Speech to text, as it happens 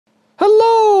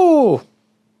Hello!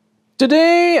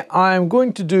 Today I'm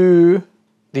going to do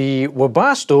the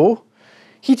Webasto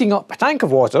heating up a tank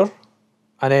of water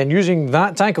and then using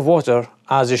that tank of water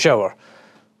as a shower.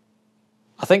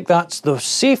 I think that's the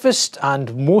safest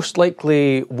and most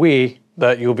likely way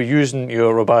that you'll be using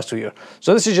your Webasto here.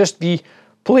 So this is just the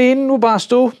plain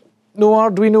Webasto, no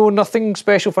Arduino, nothing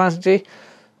special fancy.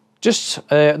 Just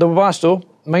the Webasto.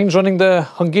 Mine's running the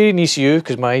Hungarian ECU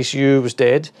because my ECU was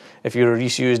dead. If your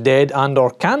ECU is dead and or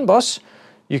CAN bus,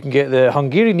 you can get the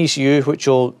Hungarian ECU, which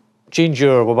will change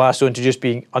your Webasto into just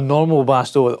being a normal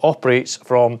Webasto that operates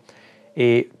from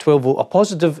a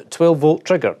positive 12 volt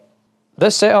trigger.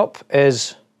 This setup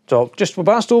is just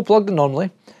Webasto plugged in normally,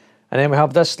 and then we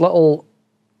have this little,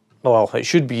 well, it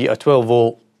should be a 12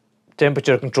 volt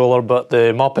temperature controller, but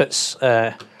the Muppets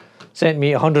sent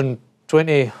me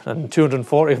 120 and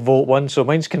 240 volt one, so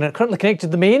mine's currently connected to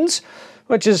the mains,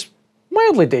 which is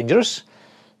mildly dangerous.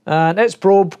 And its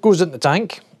probe goes into the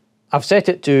tank. I've set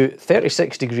it to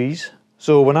 36 degrees,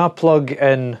 so when I plug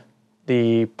in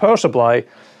the power supply,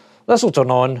 this will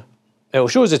turn on, it'll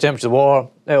show us the temperature of the water,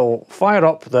 it'll fire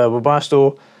up the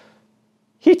Webasto,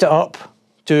 heat it up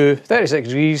to 36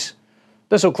 degrees,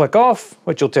 this will click off,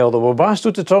 which will tell the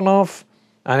Webasto to turn off,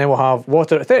 and then we'll have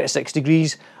water at 36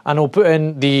 degrees, and we'll put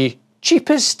in the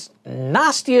cheapest,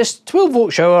 nastiest 12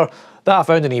 volt shower that I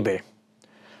found on eBay.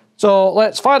 So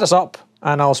let's fire this up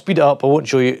and I'll speed it up. I won't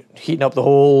show you heating up the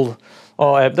whole,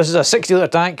 this is a 60 litre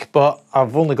tank, but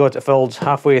I've only got it filled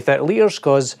halfway 30 litres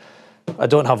because I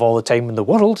don't have all the time in the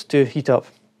world to heat up.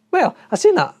 Well, I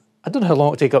say that, I don't know how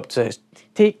long it'll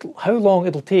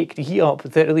take to heat up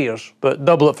 30 litres, but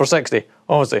double it for 60,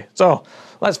 obviously. So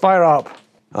let's fire up.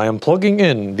 I am plugging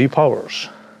in the power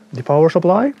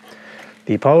supply.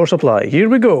 The power supply, here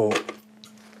we go.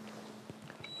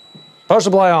 Power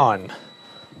supply on.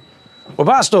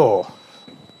 Webasto,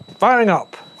 firing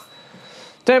up.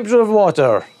 Temperature of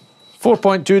water,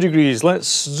 4.2 degrees. Let's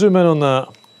zoom in on that.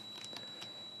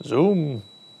 Zoom.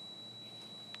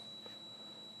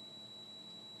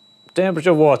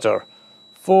 Temperature of water,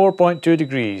 4.2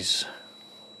 degrees.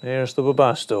 There's the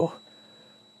Webasto.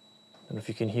 I don't know if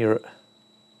you can hear it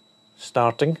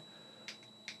starting.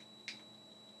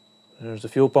 There's the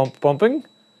fuel pump pumping. You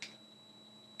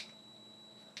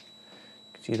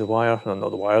can see the wire, no, not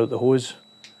the wire, the hose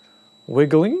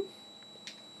wiggling.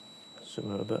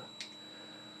 Zoom out a bit.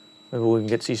 Maybe we can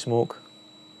get to see smoke.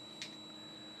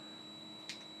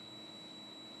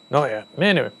 Not yet.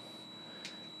 Anyway,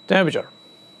 temperature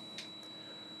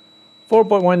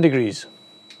 4.1 degrees.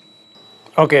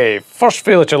 Okay, first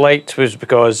failure to light was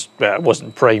because it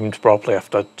wasn't primed properly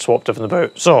after I swapped everything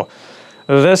about. So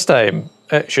this time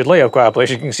it should light up quite a place.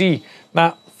 You can see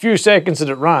that few seconds that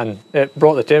it ran, it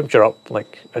brought the temperature up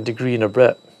like a degree and a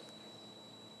bit.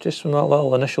 Just from that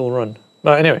little initial run.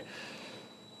 But anyway,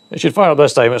 it should fire up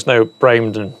this time. It's now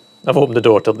primed and I've opened the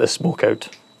door to let the smoke out.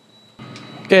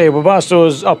 Okay,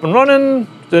 Webasto's up and running,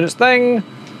 doing its thing.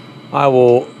 I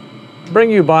will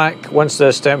bring you back once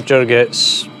this temperature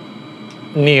gets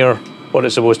near what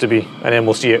it's supposed to be, and then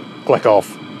we'll see it click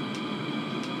off.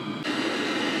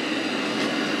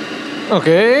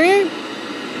 Okay,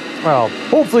 well,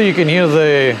 hopefully you can hear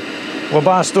the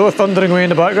Webasto thundering away in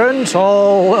the background,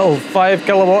 all little 5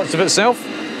 kilowatts of itself.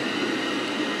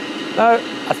 Now,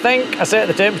 I think I set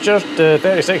the temperature to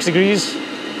 36 degrees.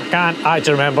 I can't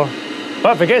actually remember.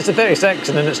 But if it gets to 36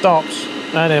 and then it stops,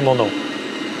 then we'll know.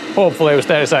 Hopefully it was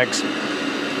 36.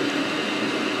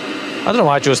 I don't know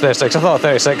why I chose 36. I thought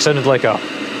 36 sounded like a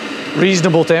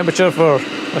reasonable temperature for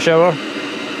a shower.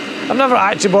 I've never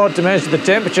actually bothered to measure the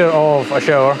temperature of a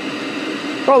shower.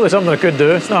 Probably something I could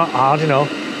do. It's not hard, you know.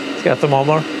 Just get a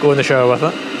thermometer, go in the shower with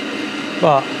it.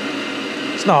 But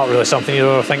it's not really something you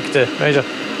ever think to measure.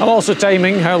 I'm also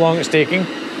timing how long it's taking.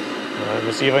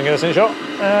 Let's see if I can get this in shot.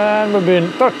 And we've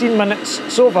been 13 minutes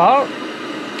so far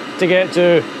to get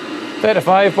to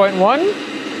 35.1.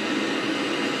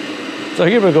 So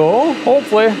here we go.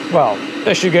 Hopefully, well,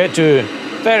 this should get to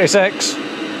 36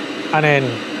 and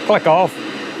then click off,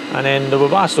 and then the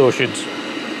Webasto should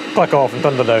click off and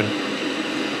thunder down.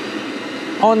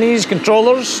 On these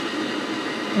controllers,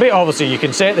 obviously you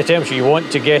can set the temperature you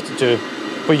want to get it to,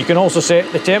 but you can also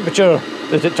set the temperature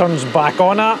that it turns back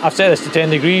on at. I've set this to 10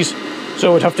 degrees,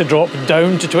 so it would have to drop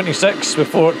down to 26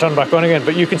 before it turned back on again,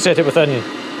 but you can set it within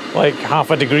like half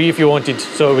a degree if you wanted,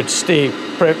 so it would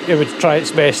it would try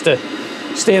its best to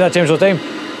stay that temperature all the time.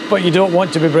 But you don't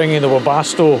want to be bringing the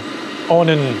Webasto on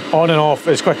and off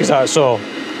as quick as that, so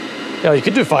yeah, you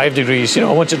could do 5 degrees, you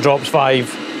know, once it drops 5.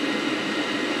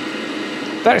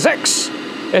 36,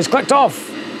 it's clicked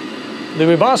off. The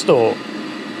Webasto,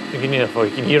 you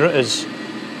can hear it as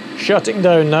shutting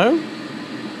down now.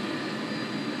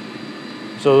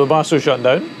 So the Webasto shutting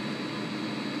down.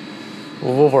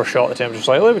 We've overshot the temperature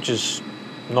slightly, which is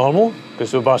normal,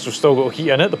 because the Webasto's still got heat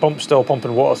in it. The pump's still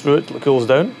pumping water through it till it cools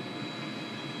down.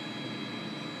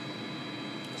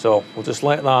 So we'll just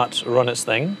let that run its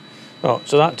thing. Oh,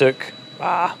 so that took,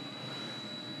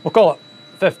 we'll call it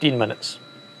 15 minutes.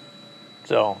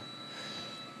 So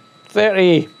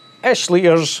 30-ish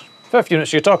litres, 50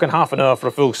 minutes, so you're talking half an hour for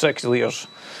a full 60 litres.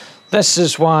 This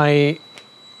is why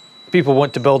people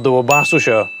want to build the Webasto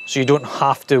shower, so you don't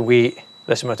have to wait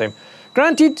this amount of time.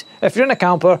 Granted, if you're in a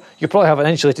camper, you probably have an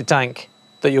insulated tank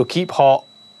that you'll keep hot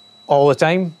all the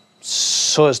time,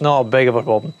 so it's not a big of a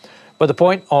problem. But the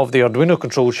point of the Arduino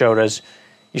controlled shower is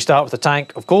you start with a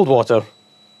tank of cold water,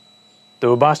 the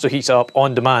Webasto heats up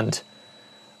on demand,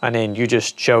 and then you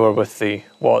just shower with the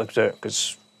water that comes out,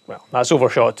 because, well, that's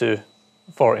overshot to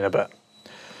 40 and a bit.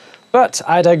 But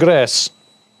I digress.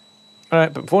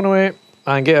 Alright, put the phone away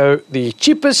and get out the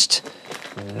cheapest,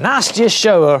 nastiest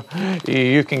shower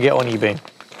you can get on eBay.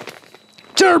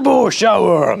 Turbo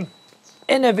shower!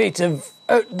 Innovative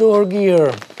outdoor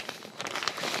gear.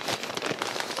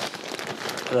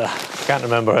 I can't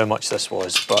remember how much this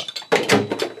was, but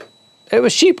it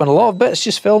was cheap and a lot of bits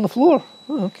just fell on the floor.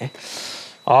 Oh, okay.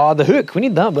 Ah, the hook, we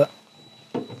need that bit.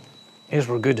 Here's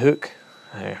our good hook.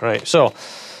 Right, so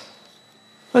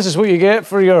this is what you get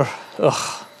for your,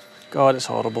 ugh, God, it's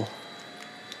horrible.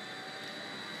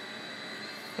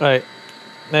 Right,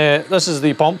 this is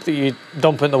the pump that you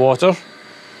dump in the water.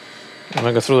 I'm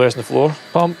gonna go through the rest of the floor.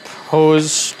 Pump,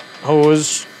 hose,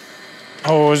 hose,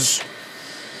 hose,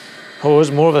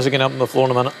 hose. More of this is going up on the floor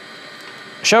in a minute.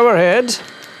 Shower head.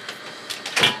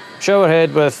 Shower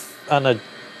head with an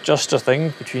adjuster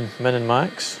thing between min and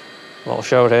max. Little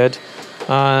shower head.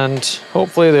 And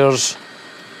hopefully there's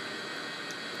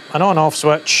an on-off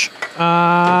switch.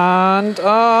 And,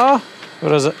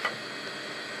 where is it?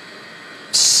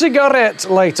 Cigarette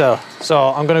lighter. So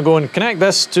I'm going to go and connect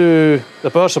this to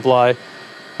the power supply,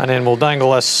 and then we'll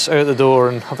dangle this out the door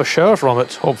and have a shower from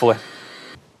it, hopefully.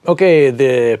 Okay,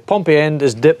 the pumpy end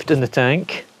is dipped in the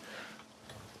tank.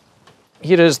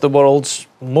 Here is the world's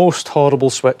most horrible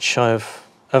switch I've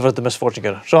ever had the misfortune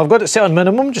to get. So I've got it set on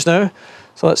minimum just now,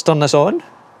 so let's turn this on.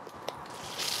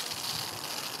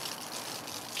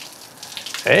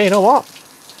 Hey, you know what?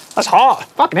 That's hot.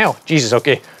 Fucking hell. Jesus,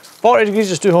 okay. 40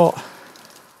 degrees is too hot.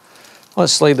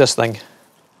 Let's slide this thing.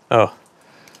 Oh.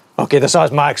 Okay, this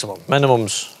has maximum.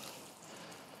 Minimum's...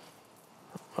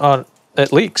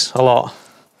 it leaks a lot.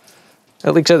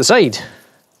 It leaks out the side.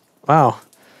 Wow.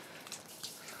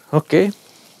 Okay.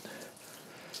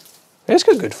 It's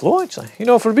got good flow, actually. You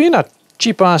know, for being a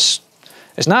cheap ass...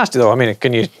 It's nasty though. I mean,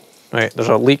 can you... Right, there's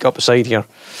a leak up the side here.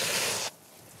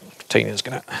 Tighten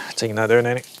that down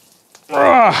any.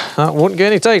 That won't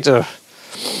get any tighter.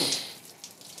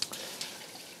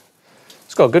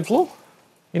 It's got a good flow.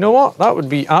 You know what? That would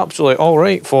be absolutely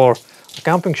alright for a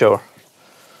camping shower.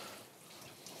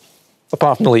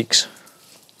 Apart from the leaks,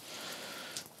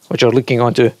 which are leaking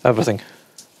onto everything.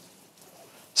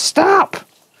 Stop!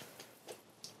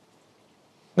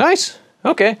 Nice.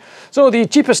 Okay. So the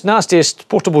cheapest, nastiest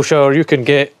portable shower you can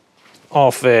get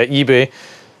off eBay.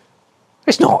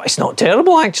 It's not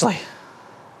terrible actually.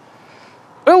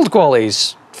 Build quality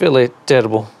is fairly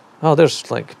terrible. Oh, there's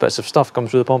like bits of stuff coming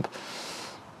through the pump.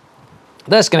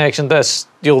 This connection,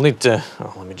 you'll need to.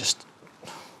 Oh, let me just.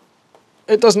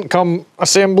 It doesn't come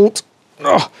assembled.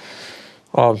 Oh,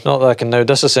 not that I can now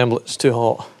disassemble it. It's too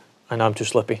hot, and I'm too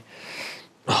slippy.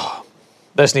 Oh,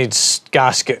 this needs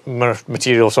gasket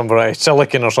material, some variety,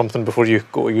 silicon or something before you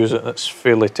go to use it. It's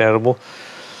fairly terrible.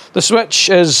 The switch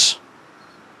is,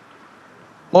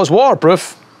 well, it's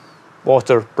waterproof.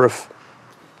 Waterproof.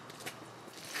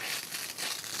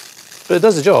 But it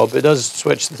does the job. It does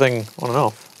switch the thing on and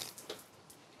off.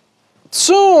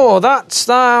 So that's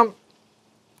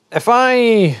if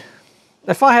I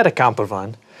had a camper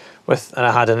van and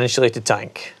I had an insulated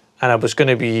tank and I was going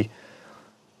to be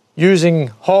using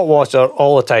hot water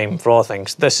all the time for all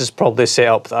things, this is probably the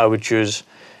setup that I would choose.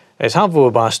 Is have a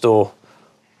Webasto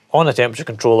on a temperature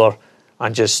controller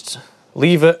and just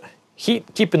leave it,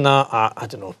 keeping that at, I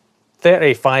don't know,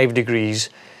 35 degrees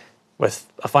with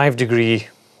a 5 degree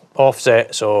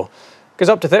offset. So goes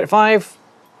up to 35,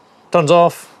 turns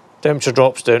off, temperature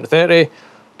drops down to 30,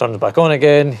 turns back on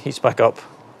again, heats back up,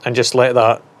 and just let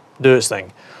that do its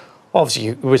thing. Obviously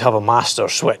you would have a master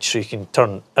switch so you can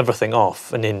turn everything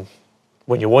off, and then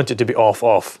when you want it to be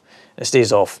off, it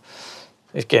stays off.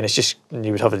 Again, it's just,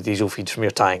 you would have a diesel feed from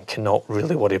your tank and not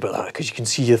really worry about that because you can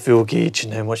see the fuel gauge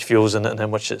and how much fuel's in it and how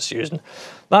much it's using.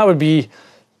 That would be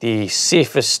the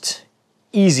safest,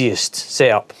 easiest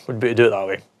setup would be to do it that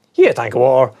way. Heat a tank of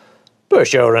water, put a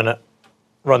shower in it,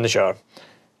 run the shower.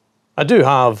 I do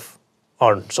have,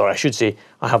 or sorry, I should say,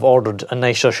 I have ordered a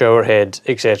nicer shower head,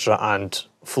 etc., and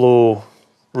flow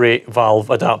rate valve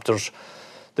adapters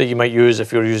that you might use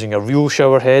if you're using a real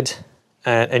shower head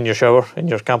in your shower, in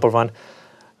your camper van,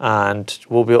 and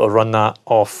we'll be able to run that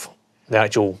off the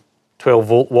actual 12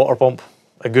 volt water pump,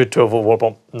 a good 12 volt water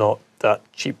pump, not that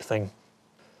cheap thing.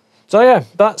 So yeah,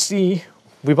 that's the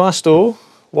Webasto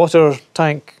water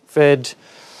tank fed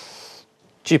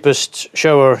cheapest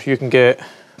shower you can get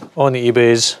on the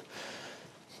eBays.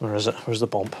 Where is it? Where's the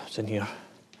pump? It's in here.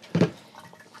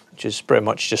 Which is pretty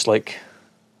much just like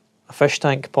a fish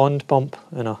tank pond pump,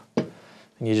 and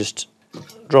you just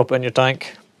drop it in your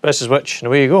tank, press a switch, and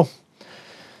away you go.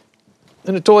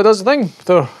 And it totally does the thing.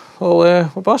 The little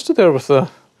Webasto there with the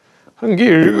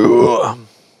Hungarian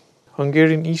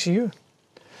ECU.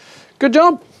 Good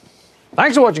job.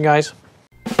 Thanks for watching, guys.